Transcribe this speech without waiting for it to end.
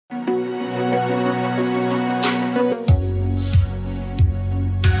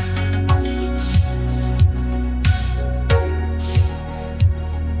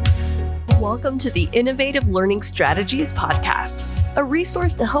welcome to the Innovative Learning Strategies Podcast, a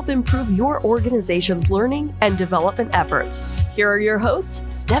resource to help improve your organization's learning and development efforts. Here are your hosts,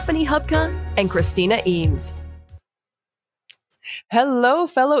 Stephanie Hubka and Christina Eanes. Hello,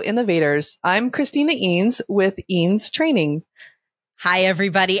 fellow innovators. I'm Christina Eanes with Eanes Training. Hi,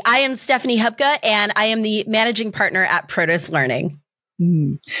 everybody. I am Stephanie Hubka, and I am the managing partner at Protos Learning.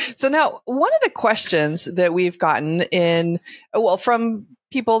 So now, one of the questions that we've gotten from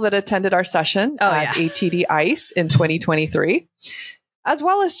people that attended our session at ATD ICE in 2023, as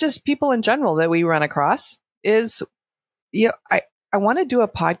well as just people in general that we run across, is, I want to do a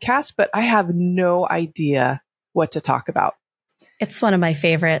podcast, but I have no idea what to talk about. It's one of my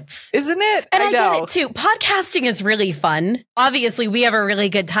favorites. Isn't it? And I get it too. Podcasting is really fun. Obviously, we have a really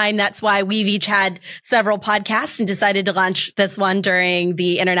good time. That's why we've each had several podcasts and decided to launch this one during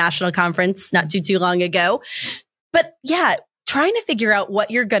the international conference not too long ago. But yeah, trying to figure out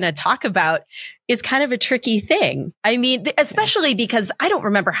what you're going to talk about is kind of a tricky thing. I mean, especially because I don't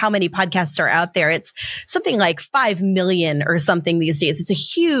remember how many podcasts are out there. It's something like 5 million or something these days. It's a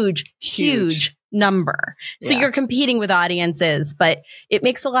huge number. So you're competing with audiences, but it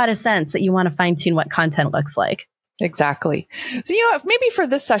makes a lot of sense that you want to fine tune what content looks like. Exactly. So, maybe for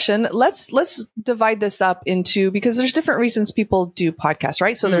this session, let's divide this up into, because there's different reasons people do podcasts,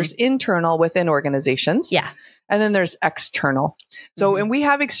 right? So there's internal within organizations. Yeah. And then there's external. So, and we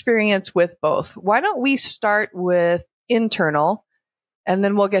have experience with both. Why don't we start with internal and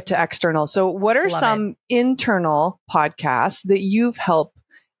then we'll get to external. So what are some internal podcasts that you've helped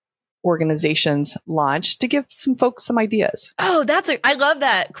organizations launch to give some folks some ideas? Oh, I love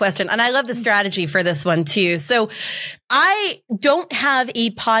that question. And I love the strategy for this one too. So I don't have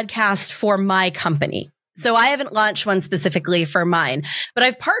a podcast for my company. So I haven't launched one specifically for mine, but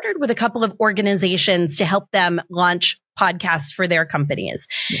I've partnered with a couple of organizations to help them launch podcasts for their companies.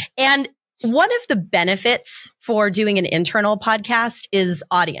 Yes. And one of the benefits for doing an internal podcast is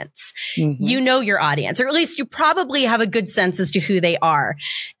audience. Mm-hmm. You know your audience, or at least you probably have a good sense as to who they are.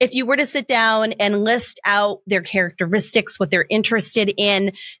 If you were to sit down and list out their characteristics, what they're interested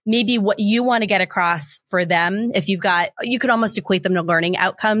in, maybe what you want to get across for them, you could almost equate them to learning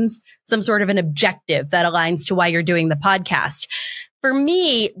outcomes, some sort of an objective that aligns to why you're doing the podcast. For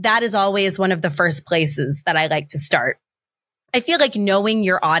me, that is always one of the first places that I like to start. I feel like knowing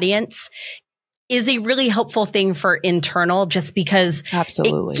your audience is a really helpful thing for internal, just because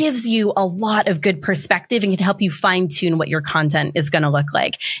it gives you a lot of good perspective and can help you fine tune what your content is going to look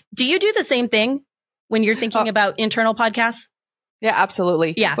like. Do you do the same thing when you're thinking about internal podcasts? Yeah,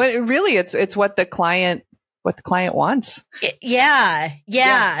 absolutely. Yeah. But really it's what the client wants. Yeah.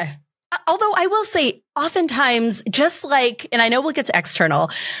 Although I will say, oftentimes, just like, and I know we'll get to external,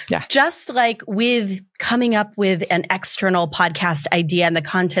 just like with coming up with an external podcast idea and the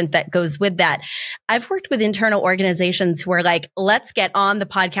content that goes with that, I've worked with internal organizations who are like, let's get on the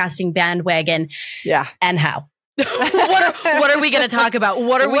podcasting bandwagon. Yeah. And how? What are we going to talk about?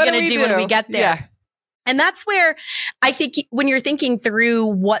 What are we going to do when we get there? Yeah. And that's where I think when you're thinking through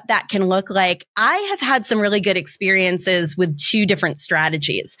what that can look like, I have had some really good experiences with two different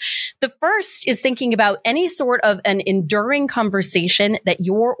strategies. The first is thinking about any sort of an enduring conversation that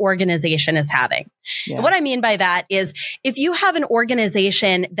your organization is having. Yeah. And what I mean by that is if you have an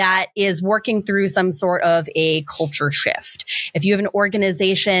organization that is working through some sort of a culture shift, if you have an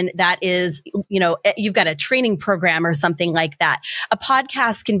organization that is, you've got a training program or something like that, a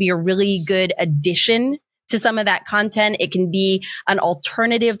podcast can be a really good addition to some of that content. It can be an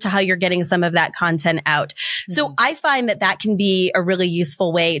alternative to how you're getting some of that content out. Mm-hmm. So I find that can be a really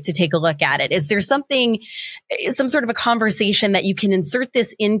useful way to take a look at it. Is there some sort of a conversation that you can insert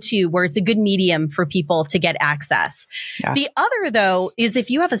this into where it's a good medium for people to get access? Yeah. The other, though, is if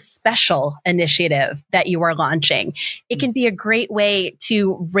you have a special initiative that you are launching, it can be a great way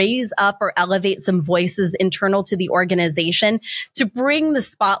to raise up or elevate some voices internal to the organization to bring the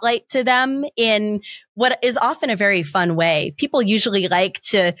spotlight to them in what is often a very fun way. People usually like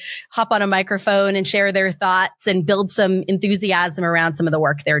to hop on a microphone and share their thoughts and build some enthusiasm around some of the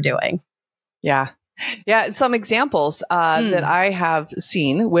work they're doing. Yeah. Yeah. Some examples that I have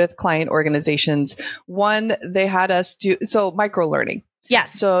seen with client organizations. One, they had us do, micro-learning.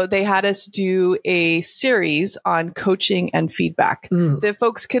 Yes. So they had us do a series on coaching and feedback that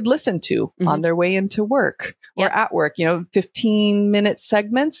folks could listen to on their way into work or at work, 15-minute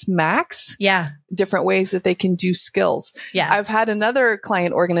segments max. Yeah. Different ways that they can do skills. Yeah. I've had another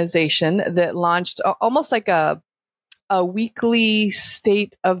client organization that launched almost like a a weekly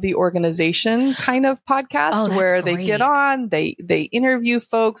state of the organization kind of podcast where they get on, they interview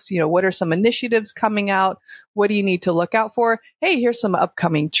folks, what are some initiatives coming out? What do you need to look out for? Hey, here's some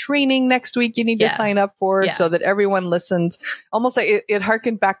upcoming training next week you need to sign up for, so that everyone listened. Almost like it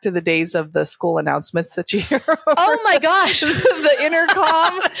harkened back to the days of the school announcements that you hear. Oh my gosh. The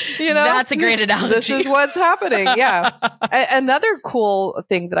intercom, That's a great analogy. This is what's happening. Yeah. Another cool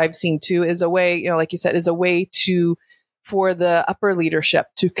thing that I've seen too is a way, like you said, is a way for the upper leadership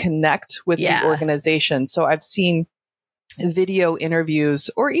to connect with the organization. So I've seen video interviews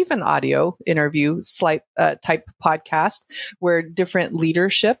or even audio interview type podcast where different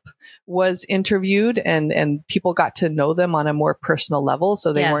leadership was interviewed and people got to know them on a more personal level.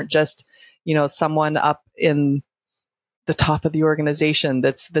 So they weren't just, someone up in the top of the organization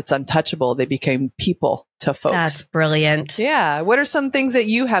that's untouchable. They became people to folks. That's brilliant. Yeah. What are some things that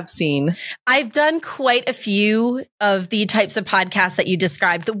you have seen? I've done quite a few of the types of podcasts that you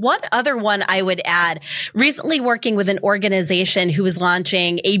described. The one other one I would add, recently working with an organization who is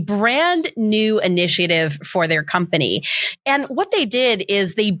launching a brand new initiative for their company. And what they did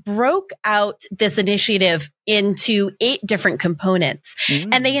is they broke out this initiative into 8 different components.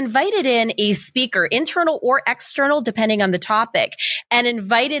 And they invited in a speaker, internal or external, depending on the topic, and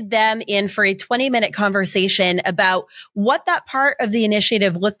invited them in for a 20-minute conversation about what that part of the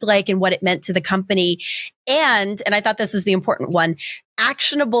initiative looked like and what it meant to the company. And I thought this was the important one,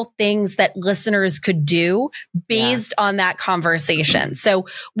 actionable things that listeners could do based on that conversation. So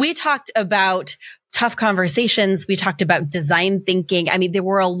we talked about tough conversations. We talked about design thinking. I mean, there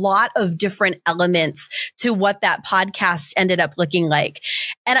were a lot of different elements to what that podcast ended up looking like.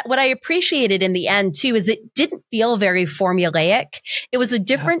 And what I appreciated in the end too, is it didn't feel very formulaic. It was a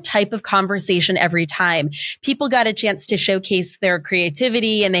different type of conversation every time. People got a chance to showcase their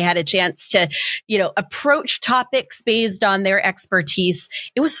creativity and they had a chance to, approach topics based on their expertise.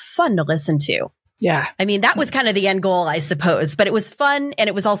 It was fun to listen to. Yeah. I mean, that was kind of the end goal, I suppose, but it was fun and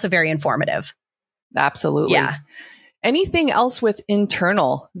it was also very informative. Absolutely. Yeah. Anything else with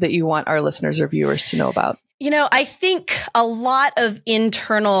internal that you want our listeners or viewers to know about? I think a lot of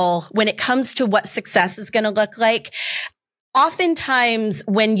internal, when it comes to what success is going to look like, oftentimes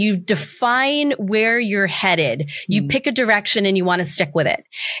when you define where you're headed, you pick a direction and you want to stick with it.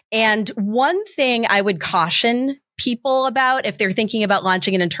 And one thing I would caution people about if they're thinking about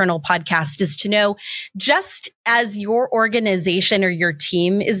launching an internal podcast is to know, just as your organization or your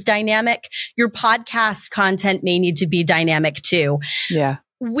team is dynamic, your podcast content may need to be dynamic too. Yeah.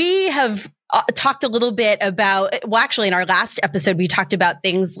 We have talked a little bit about, actually in our last episode, we talked about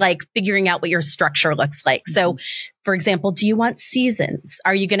things like figuring out what your structure looks like. So for example, do you want seasons?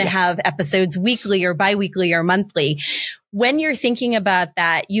 Are you going to have episodes weekly or biweekly or monthly? When you're thinking about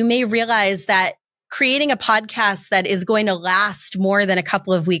that, you may realize that creating a podcast that is going to last more than a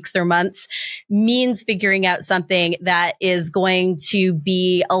couple of weeks or months means figuring out something that is going to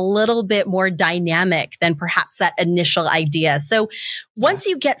be a little bit more dynamic than perhaps that initial idea. So once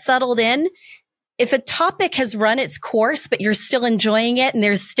you get settled in, if a topic has run its course, but you're still enjoying it and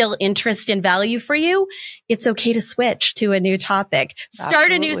there's still interest and value for you, it's okay to switch to a new topic.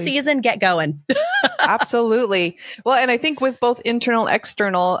 Start a new season, get going. Absolutely. Well, and I think with both internal,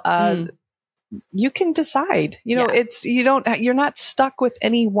 external, you can decide, you're not stuck with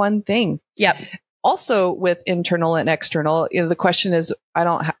any one thing. Yep. Also with internal and external, the question is,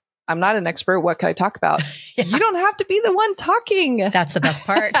 I'm not an expert. What can I talk about? You don't have to be the one talking. That's the best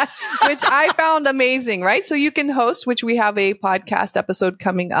part. Which I found amazing, right? So you can host, which we have a podcast episode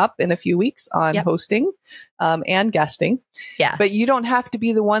coming up in a few weeks on hosting and guesting. Yeah. But you don't have to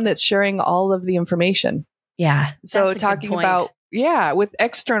be the one that's sharing all of the information. Yeah. So talking about with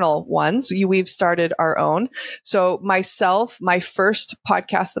external ones, we've started our own. So myself, my first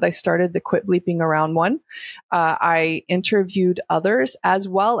podcast that I started, the Quit Bleeping Around one, I interviewed others as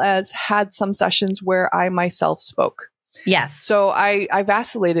well as had some sessions where I myself spoke. Yes. So I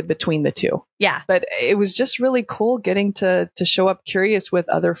vacillated between the two. Yeah. But it was just really cool getting to show up curious with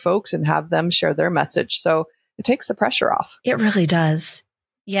other folks and have them share their message. So it takes the pressure off. It really does.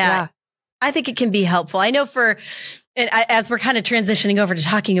 Yeah. I think it can be helpful. I know as we're kind of transitioning over to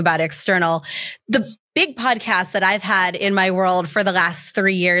talking about external, the big podcast that I've had in my world for the last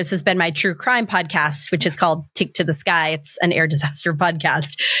 3 years has been my true crime podcast, which is called Take to the Sky. It's an air disaster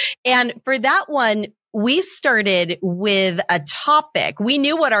podcast. And for that one, we started with a topic. We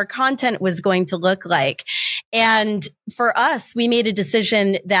knew what our content was going to look like. And for us, we made a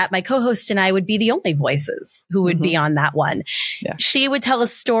decision that my co-host and I would be the only voices who would be on that one. Yeah. She would tell a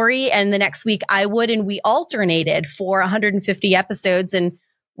story and the next week I would, and we alternated for 150 episodes and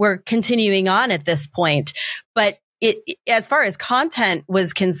we're continuing on at this point. But as far as content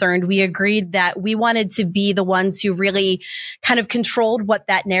was concerned, we agreed that we wanted to be the ones who really kind of controlled what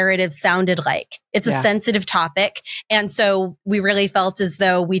that narrative sounded like. It's a sensitive topic. And so we really felt as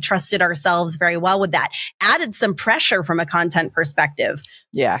though we trusted ourselves very well with that. Added some pressure from a content perspective.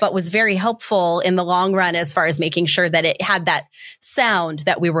 Yeah. But was very helpful in the long run as far as making sure that it had that sound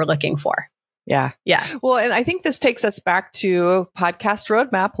that we were looking for. Yeah. Yeah. Well, and I think this takes us back to podcast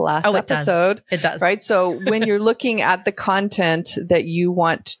roadmap last episode. It does. Right. So when you're looking at the content that you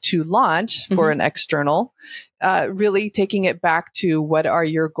want to launch for an external, really taking it back to what are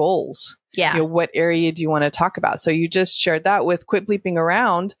your goals? Yeah. You know, what area do you want to talk about? So you just shared that with Quit Bleeping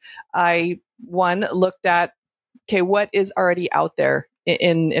Around. I looked at, okay, what is already out there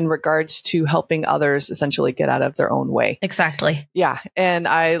in regards to helping others essentially get out of their own way. Exactly. Yeah. And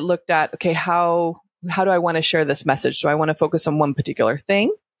I looked at, okay, how do I want to share this message? Do I want to focus on one particular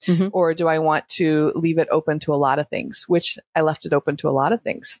thing? Or do I want to leave it open to a lot of things, which I left it open to a lot of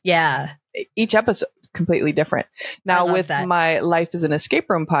things. Yeah. Each episode completely different. Now with my Life is an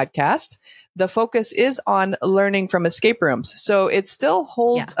Escape Room podcast, the focus is on learning from escape rooms. So it still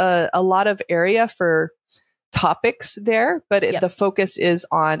holds a lot of area for topics there, but the focus is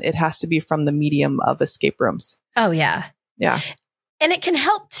on, it has to be from the medium of escape rooms. Oh yeah. Yeah. And it can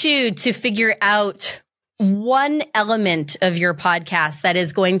help to figure out one element of your podcast that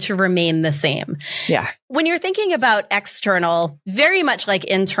is going to remain the same. Yeah. When you're thinking about external, very much like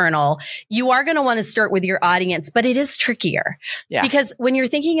internal, you are going to want to start with your audience, but it is trickier. Yeah. Because when you're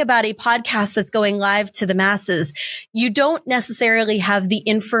thinking about a podcast that's going live to the masses, you don't necessarily have the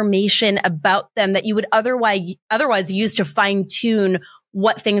information about them that you would otherwise use to fine tune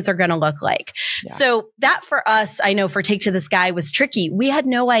what things are going to look like. Yeah. So that for us, I know for Take to the Sky was tricky. We had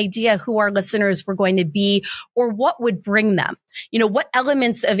no idea who our listeners were going to be or what would bring them. You know, what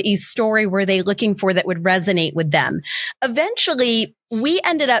elements of a story were they looking for that would resonate with them? Eventually, we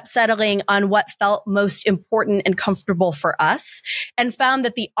ended up settling on what felt most important and comfortable for us and found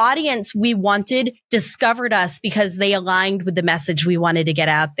that the audience we wanted discovered us because they aligned with the message we wanted to get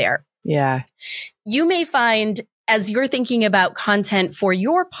out there. Yeah. You may find as you're thinking about content for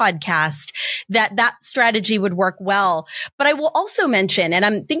your podcast, that strategy would work well. But I will also mention, and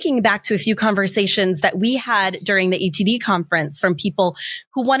I'm thinking back to a few conversations that we had during the ETD conference from people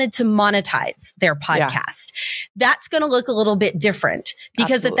who wanted to monetize their podcast. That's going to look a little bit different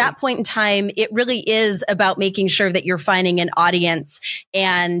because at that point in time, it really is about making sure that you're finding an audience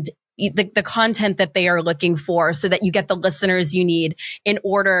and the content that they are looking for so that you get the listeners you need in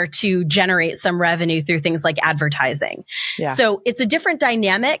order to generate some revenue through things like advertising. Yeah. So it's a different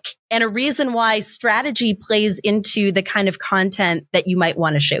dynamic and a reason why strategy plays into the kind of content that you might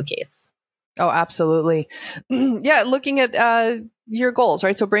want to showcase. Oh, absolutely. Yeah. Looking at, your goals,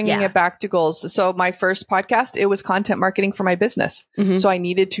 right? So bringing it back to goals. So my first podcast, it was content marketing for my business. So I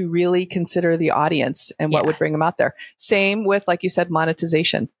needed to really consider the audience and what would bring them out there. Same with, like you said,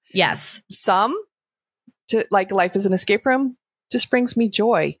 monetization. Yes. Some like Life is an Escape Room just brings me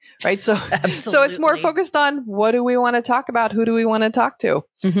joy, right? So, so it's more focused on what do we want to talk about? Who do we want to talk to?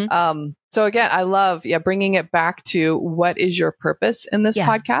 So again, I love, bringing it back to what is your purpose in this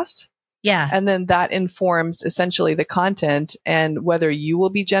podcast? Yeah. And then that informs essentially the content and whether you will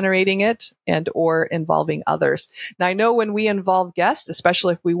be generating it and or involving others. Now, I know when we involve guests,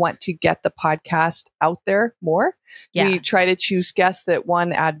 especially if we want to get the podcast out there more, we try to choose guests that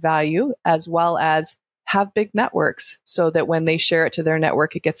add value as well as have big networks so that when they share it to their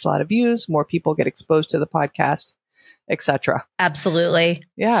network, it gets a lot of views, more people get exposed to the podcast, etc. Absolutely.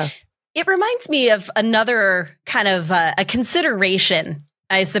 Yeah. It reminds me of another kind of a consideration,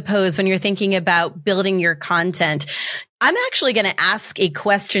 I suppose, when you're thinking about building your content. I'm actually going to ask a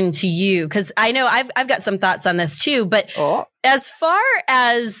question to you because I know I've got some thoughts on this too, but as far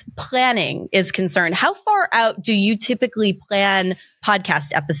as planning is concerned, how far out do you typically plan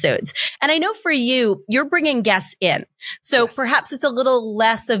podcast episodes? And I know for you, you're bringing guests in. So perhaps it's a little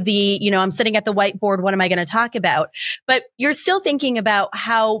less of the, I'm sitting at the whiteboard. What am I going to talk about? But you're still thinking about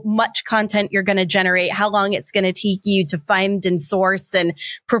how much content you're going to generate, how long it's going to take you to find and source and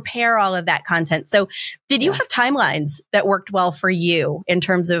prepare all of that content. So did you have timelines that worked well for you in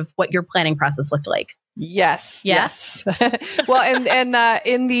terms of what your planning process looked like? Yes. Well,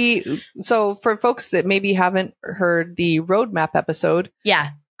 and so for folks that maybe haven't heard the roadmap episode,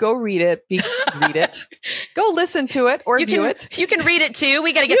 go read it, read it, go listen to it or view it. You can read it too.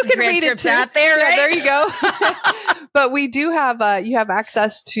 We got to get some transcripts out there. Right? Yeah, there you go. But we do have, you have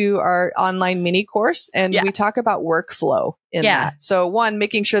access to our online mini course and we talk about workflow in that. So one,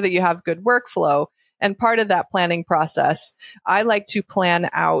 making sure that you have good workflow. And part of that planning process, I like to plan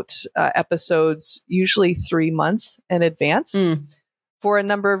out episodes usually 3 months in advance for a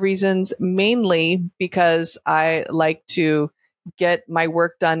number of reasons, mainly because I like to get my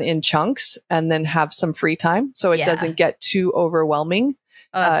work done in chunks and then have some free time so it doesn't get too overwhelming.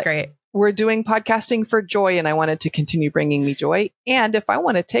 Oh, that's great. We're doing podcasting for joy, and I want it to continue bringing me joy. And if I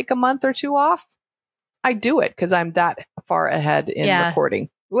want to take a month or 2 off, I do it because I'm that far ahead in recording.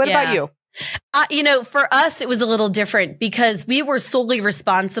 What about you? For us, it was a little different because we were solely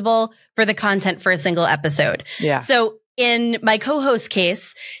responsible for the content for a single episode. Yeah. So in my co-host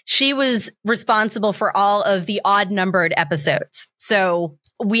case, she was responsible for all of the odd numbered episodes. So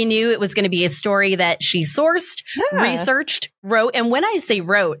we knew it was going to be a story that she sourced, researched, wrote. And when I say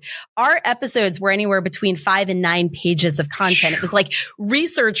wrote, our episodes were anywhere between 5 and 9 pages of content. It was like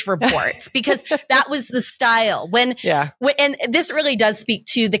research reports because that was the style. And this really does speak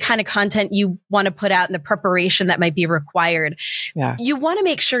to the kind of content you want to put out and the preparation that might be required. Yeah. You want to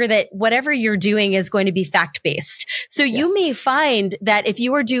make sure that whatever you're doing is going to be fact-based. So you may find that if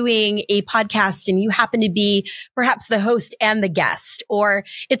you are doing a podcast and you happen to be perhaps the host and the guest, or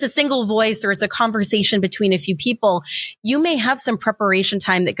it's a single voice, or it's a conversation between a few people, you may have some preparation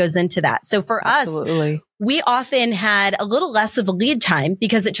time that goes into that. So for us, we often had a little less of a lead time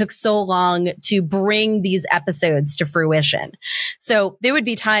because it took so long to bring these episodes to fruition. So there would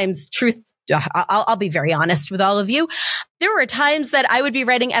be times, I'll be very honest with all of you. There were times that I would be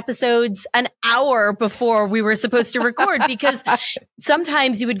writing episodes an hour before we were supposed to record because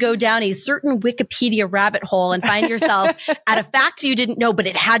sometimes you would go down a certain Wikipedia rabbit hole and find yourself at a fact you didn't know, but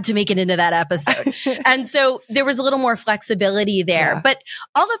it had to make it into that episode. And so there was a little more flexibility there. Yeah. But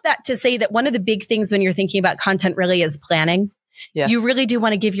all of that to say that one of the big things when you're thinking about content really is planning. Yes. You really do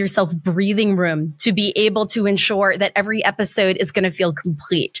want to give yourself breathing room to be able to ensure that every episode is going to feel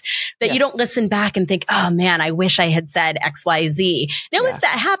complete, that you don't listen back and think, oh man, I wish I had said XYZ. Now, if that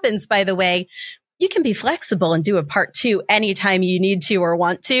happens, by the way, you can be flexible and do a part 2 anytime you need to or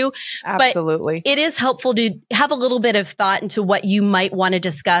want to. Absolutely. But it is helpful to have a little bit of thought into what you might want to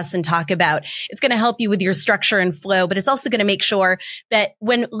discuss and talk about. It's going to help you with your structure and flow, but it's also going to make sure that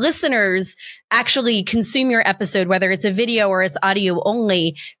when listeners actually consume your episode, whether it's a video or it's audio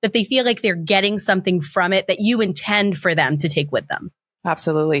only, that they feel like they're getting something from it that you intend for them to take with them.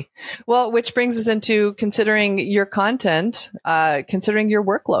 Absolutely. Well, which brings us into considering your content, considering your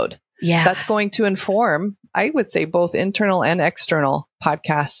workload. Yeah. That's going to inform, I would say, both internal and external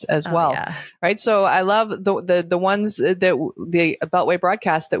podcasts as well. Yeah. Right. So I love the ones that the Beltway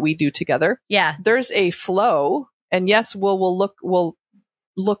broadcast that we do together. Yeah. There's a flow. And yes, we'll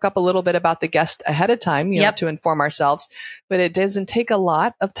look up a little bit about the guest ahead of time, you know, to inform ourselves, but it doesn't take a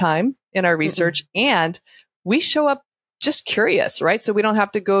lot of time in our research. And we show up just curious, right? So we don't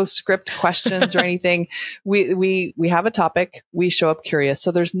have to go script questions or anything. We have a topic, we show up curious.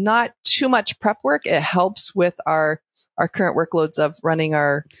 So there's not too much prep work. It helps with our current workloads of running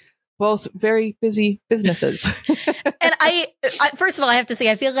our both very busy businesses. And I first of all, I have to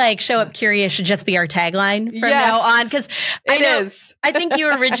say, I feel like show up curious should just be our tagline from now on. Cause I think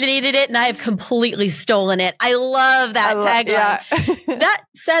you originated it and I have completely stolen it. I love that tagline. Yeah. That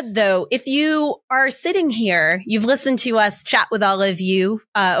said though, if you are sitting here, you've listened to us chat with all of you,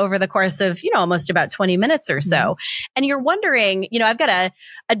 over the course of, almost about 20 minutes or so. And you're wondering, I've got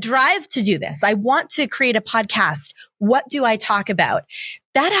a drive to do this. I want to create a podcast. What do I talk about?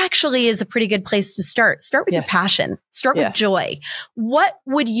 That actually is a pretty good place to start. Start with your passion. Start with joy. What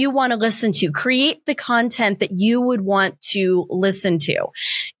would you want to listen to? Create the content that you would want to listen to.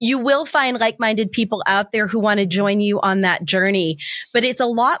 You will find like-minded people out there who want to join you on that journey, but it's a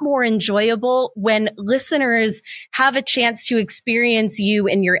lot more enjoyable when listeners have a chance to experience you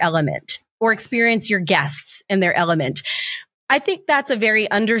in your element or experience your guests in their element. I think that's a very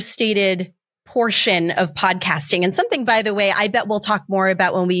understated portion of podcasting, and something, by the way, I bet we'll talk more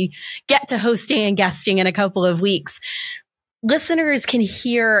about when we get to hosting and guesting in a couple of weeks. Listeners can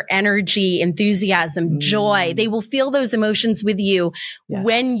hear energy, enthusiasm, joy. They will feel those emotions with you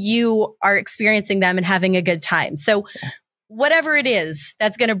when you are experiencing them and having a good time. So whatever it is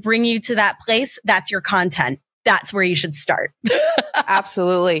that's going to bring you to that place, that's your content. That's where you should start.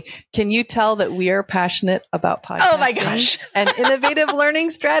 Absolutely. Can you tell that we are passionate about podcasting? Oh my gosh. And innovative learning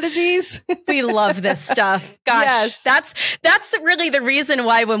strategies? We love this stuff. Gosh, that's really the reason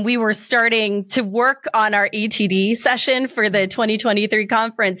why when we were starting to work on our ATD session for the 2023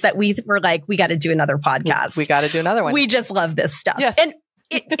 conference that we were like, we got to do another podcast. We got to do another one. We just love this stuff. Yes. And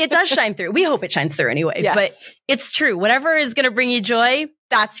it does shine through. We hope it shines through anyway, but it's true. Whatever is going to bring you joy,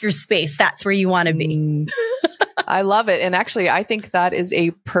 that's your space. That's where you want to be. I love it. And actually, I think that is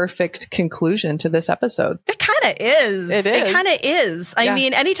a perfect conclusion to this episode. It kind of is. It is. It kind of is. I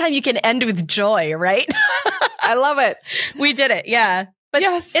mean, anytime you can end with joy, right? I love it. We did it. Yeah. But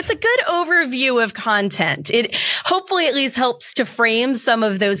yes, it's a good overview of content. It hopefully at least helps to frame some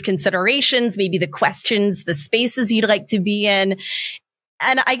of those considerations, maybe the questions, the spaces you'd like to be in.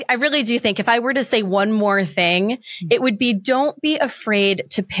 And I really do think if I were to say one more thing, it would be don't be afraid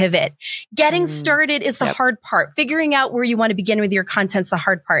to pivot. Getting started is the hard part. Figuring out where you want to begin with your content's the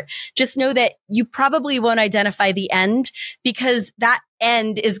hard part. Just know that you probably won't identify the end because that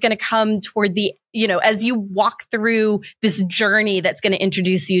end is going to come toward the, as you walk through this journey that's going to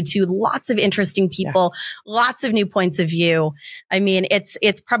introduce you to lots of interesting people, lots of new points of view. I mean, it's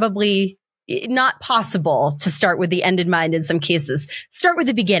probably not possible to start with the end in mind in some cases. Start with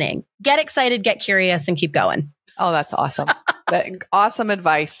the beginning. Get excited, get curious, and keep going. Oh, that's awesome. Awesome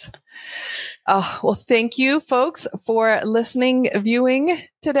advice. Oh, well, thank you, folks, for listening, viewing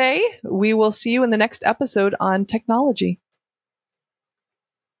today. We will see you in the next episode on technology.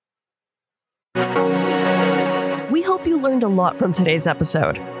 We hope you learned a lot from today's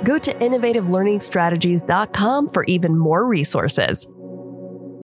episode. Go to innovativelearningstrategies.com for even more resources.